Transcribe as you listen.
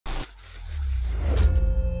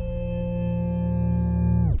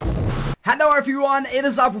Hello everyone, it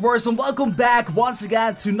is Upperworst and welcome back once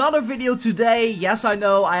again to another video today. Yes, I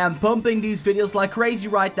know I am pumping these videos like crazy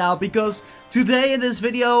right now because today in this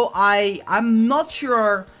video I'm not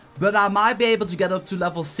sure, but I might be able to get up to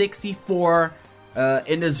level 64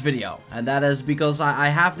 in this video. And that is because I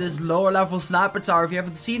have this lower level sniper tower. If you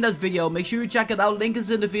haven't seen that video, make sure you check it out. Link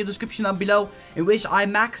is in the video description down below, in which I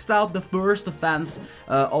maxed out the first defense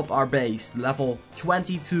of our base, level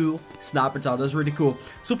 22 sniper tower. That's really cool.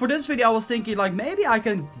 So for this video I was thinking like maybe I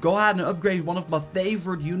can go ahead and upgrade one of my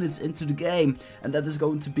favorite units into the game, and that is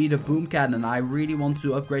going to be the boom cannon. I really want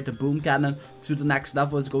to upgrade the boom cannon to the next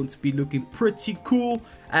level. It's going to be looking pretty cool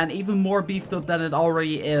and even more beefed up than it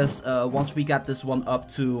already is once we get this one up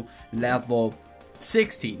to level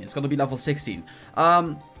 16. It's gonna be level 16.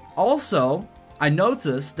 Also, I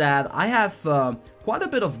noticed that I have quite a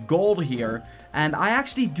bit of gold here, and I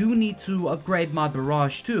actually do need to upgrade my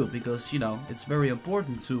barrage too, because you know it's very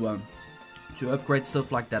important to upgrade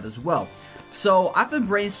stuff like that as well. So I've been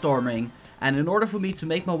brainstorming, and in order for me to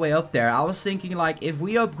make my way up there, I was thinking like if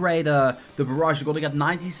we upgrade the barrage, you're gonna get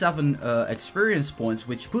 97 experience points,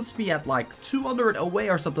 which puts me at like 200 away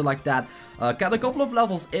or something like that. Get a couple of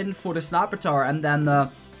levels in for the sniper tower, and then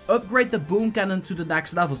upgrade the boom cannon to the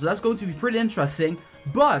next level. So that's going to be pretty interesting.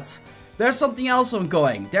 But there's something else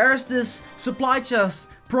ongoing. There's this supply chest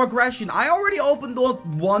progression. I already opened up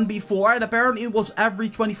one before, and apparently it was every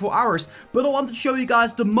 24 hours. But I want to show you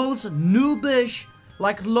guys the most noobish,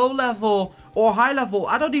 like low level or high level.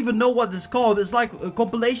 I don't even know what it's called. It's like a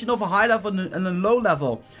compilation of a high level and a low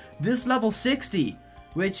level. This level 60,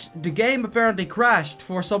 which the game apparently crashed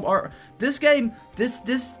for some this game, this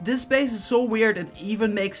base is so weird it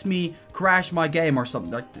even makes me crash my game or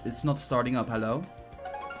something. Like, it's not starting up. Hello?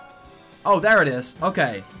 Oh, there it is.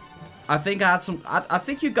 Okay. I think I had some I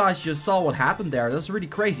think you guys just saw what happened there. That's really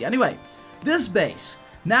crazy. Anyway, this base,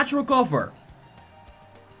 natural cover.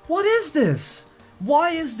 What is this?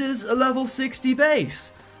 Why is this a level 60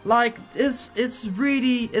 base? Like,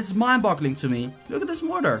 it's mind-boggling to me. Look at this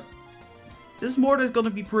mortar. This mortar is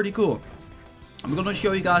gonna be pretty cool. I'm gonna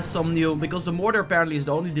show you guys some new, because the mortar apparently is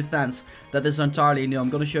the only defense that is entirely new.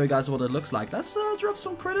 I'm gonna show you guys what it looks like. Let's drop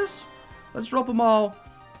some critters. Let's drop them all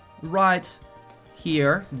right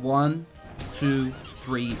here. 1, 2,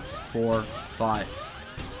 3, 4, 5.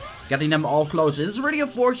 Getting them all close. It's really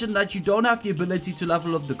unfortunate that you don't have the ability to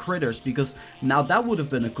level up the critters, because now that would have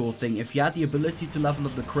been a cool thing. If you had the ability to level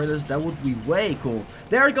up the critters, that would be way cool.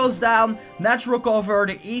 There it goes down. Natural cover,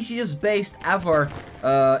 the easiest base ever,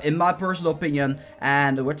 in my personal opinion.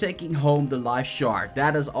 And we're taking home the life shard.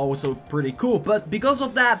 That is also pretty cool. But because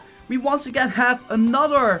of that, we once again have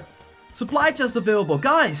another supply chest available.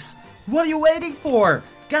 Guys, what are you waiting for?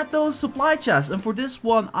 Get those supply chests. And for this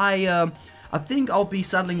one, I think I'll be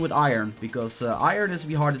settling with iron, because iron is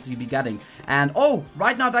be harder to be getting. And oh,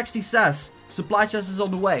 right now it actually says supply chest is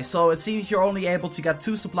on the way. So it seems you're only able to get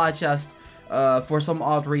 2 supply chests for some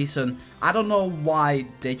odd reason. I don't know why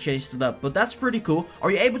they changed it up, but that's pretty cool.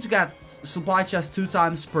 Are you able to get supply chests 2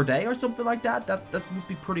 times per day or something like that? That would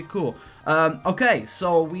be pretty cool. Okay,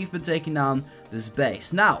 so we've been taking down this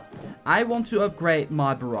base. Now, I want to upgrade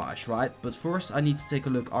my barrage, right? But first I need to take a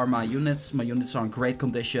look. Are my units? My units are in great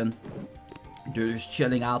condition. They're just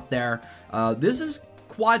chilling out there. This is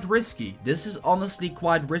quite risky. This is honestly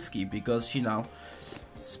quite risky because, you know,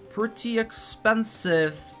 it's pretty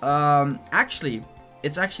expensive. Actually,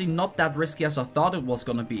 it's actually not that risky as I thought it was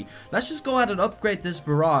gonna be. Let's just go ahead and upgrade this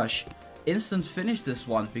barrage. Instant finish this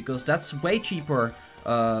one, because that's way cheaper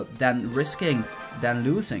than risking than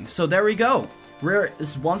losing. So there we go. We're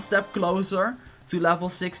one step closer to level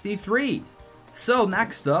 63. So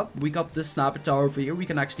next up, we got this sniper tower over here. We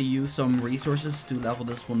can actually use some resources to level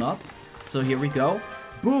this one up. So here we go.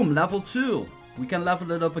 Boom, level 2. We can level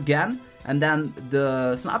it up again. And then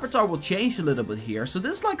the sniper tower will change a little bit here. So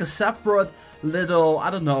this is like a separate little, I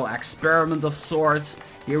don't know, experiment of sorts.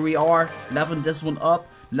 Here we are, leveling this one up.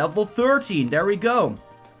 Level 13, there we go.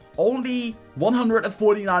 Only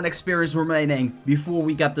 149 experience remaining before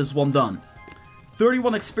we get this one done.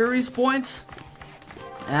 31 experience points.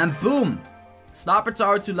 And boom. Sniper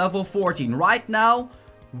tower to level 14. Right now,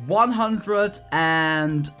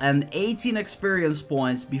 118 experience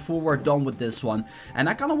points before we're done with this one. And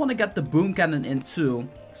I kind of want to get the boom cannon in too.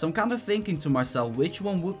 So I'm kind of thinking to myself, which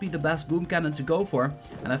one would be the best boom cannon to go for?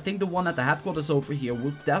 And I think the one at the headquarters over here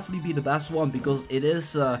would definitely be the best one, because it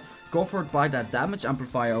is covered by that damage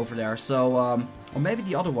amplifier over there. So, or maybe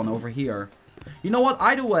the other one over here. You know what?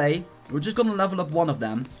 Either way, we're just going to level up one of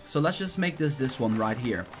them. So let's just make this one right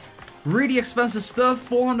here. really expensive stuff.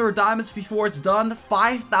 400 diamonds before it's done,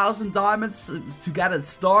 5,000 diamonds to get it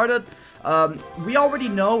started. We already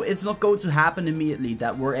know it's not going to happen immediately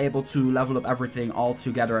that we're able to level up everything all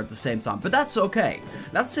together at the same time, but that's okay.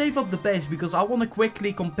 Let's save up the base because I want to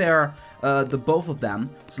quickly compare the both of them.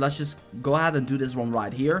 So let's just go ahead and do this one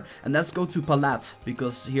right here, and let's go to palette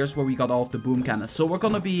because here's where we got all of the boom cannons. So we're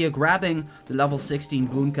gonna be grabbing the level 16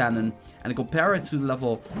 boom cannon and compare it to the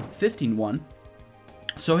level 15 one.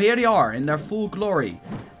 So here they are in their full glory,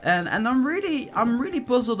 and I'm really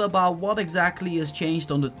puzzled about what exactly is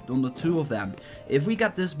changed on the two of them. If we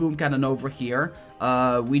got this boom cannon over here,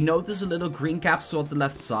 we notice a little green capsule at the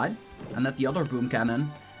left side, and at the other boom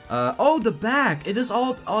cannon, oh, the back. It's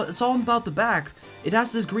all about the back. It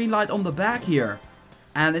has this green light on the back here,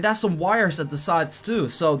 and it has some wires at the sides too.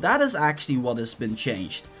 So that is actually what has been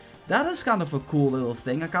changed. That is kind of a cool little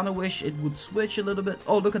thing. I kind of wish it would switch a little bit.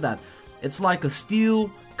 Oh, look at that. It's like a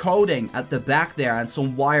steel coating at the back there and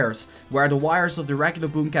some wires, where the wires of the regular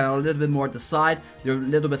boom cannon are a little bit more at the side. They're a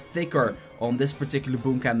little bit thicker on this particular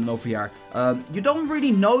boom cannon over here. You don't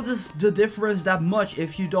really notice the difference that much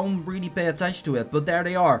if you don't really pay attention to it, but there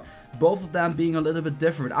they are. Both of them being a little bit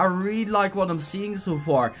different. I really like what I'm seeing so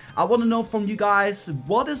far. I want to know from you guys,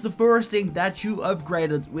 what is the first thing that you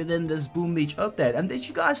upgraded within this Boom Beach update? And did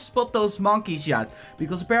you guys spot those monkeys yet?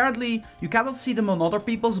 Because apparently you cannot see them on other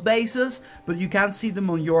people's bases, but you can see them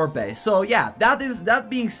on your base. So yeah, that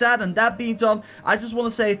being said and that being done, I just want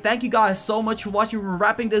to say thank you guys so much for watching. We're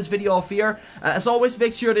wrapping this video off here. As always,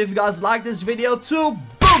 make sure that if you guys like this video to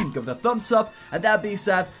boom, give it a thumbs up. And that being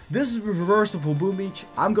said, this is Reversal for Boom Beach.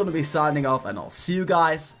 I'm gonna be signing off, and I'll see you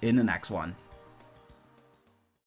guys in the next one.